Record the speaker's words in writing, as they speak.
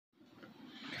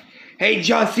Hey,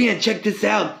 John Cena, check this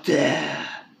out.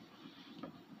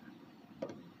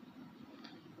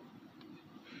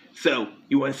 So,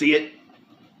 you want to see it?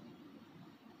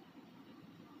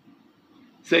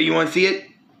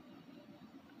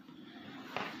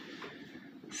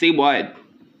 See what?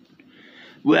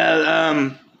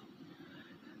 Well,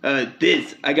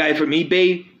 this, I got it from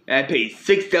eBay. I paid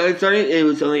 $6 on it. It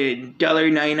was only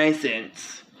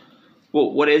 $1.99.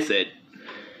 Well, what is it?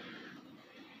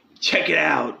 Check it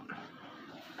out.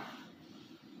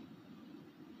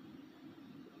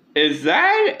 Is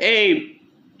that a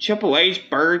Triple H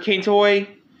Burger King toy?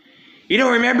 You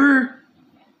don't remember?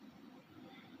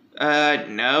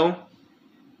 No.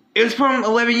 It was from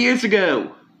 11 years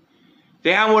ago.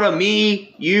 They had one of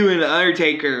me, you, and The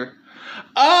Undertaker.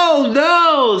 Oh,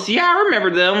 those! Yeah, I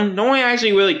remember them. No one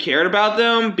actually really cared about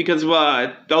them because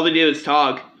all they did was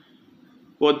talk.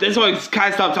 Well, this one kind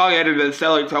of stopped talking after the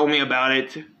seller told me about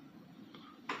it.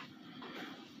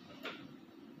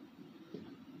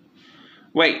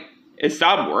 Wait, it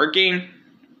stopped working?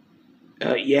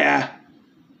 Yeah.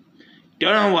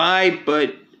 Don't know why,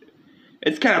 but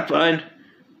it's kind of fun.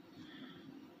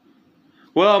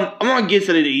 Well, I'm gonna get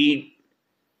something to eat.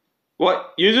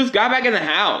 What? You just got back in the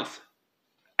house.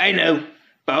 I know,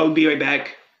 but I'll be right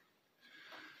back.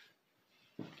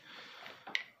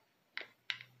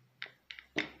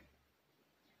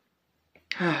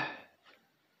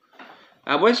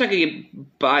 I wish I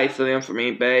could buy something from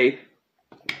eBay.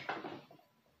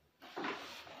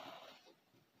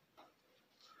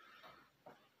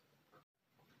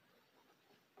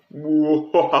 No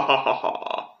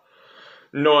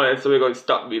one's really going to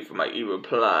stop me from my evil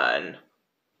plan.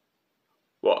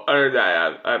 Well, other than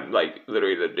that, I'm like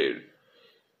literally the dude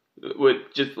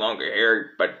with just longer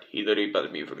hair, but he literally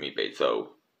buzzed me from eBay, so.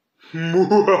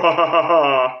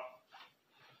 I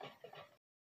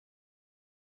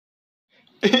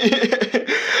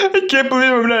can't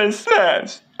believe I'm not in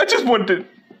Smash. I just want to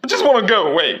go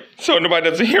away so nobody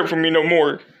doesn't hear from me no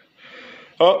more.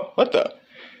 Oh, what the?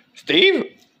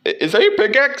 Steve? Is that your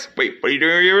pickaxe? Wait, what are you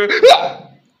doing here? Ah!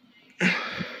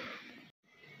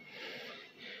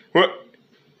 What?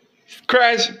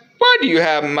 Crash, why do you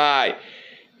have a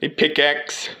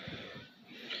pickaxe?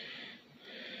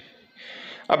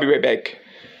 I'll be right back.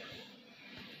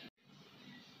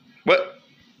 What?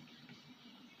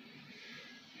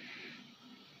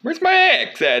 Where's my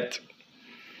axe at?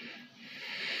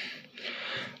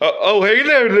 Oh, hey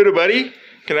there, little buddy.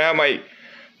 Can I have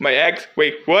my axe?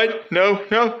 Wait, what? No!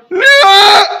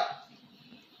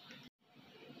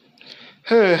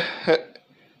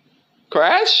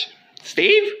 Crash?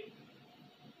 Steve?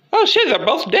 Oh shit, they're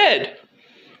both dead.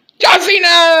 John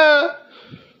Cena!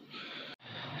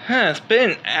 It's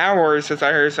been hours since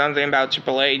I heard something about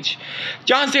Triple H.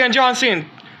 John Cena!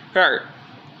 Here.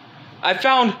 I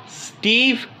found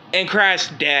Steve and Crash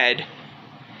dead.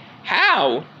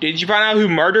 How? Did you find out who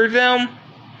murdered them?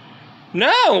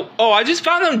 No! Oh, I just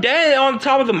found them dead on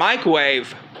top of the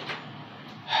microwave.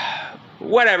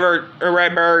 Whatever,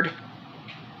 Redbird.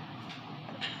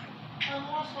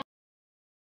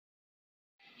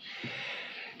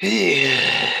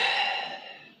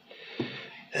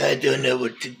 I don't know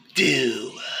what to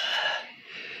do.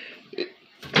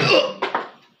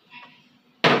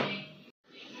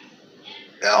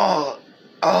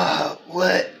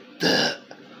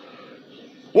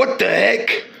 What the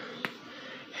heck?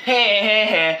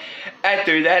 I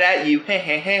threw that at you.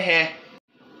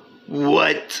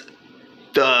 What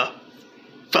the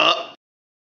fuck?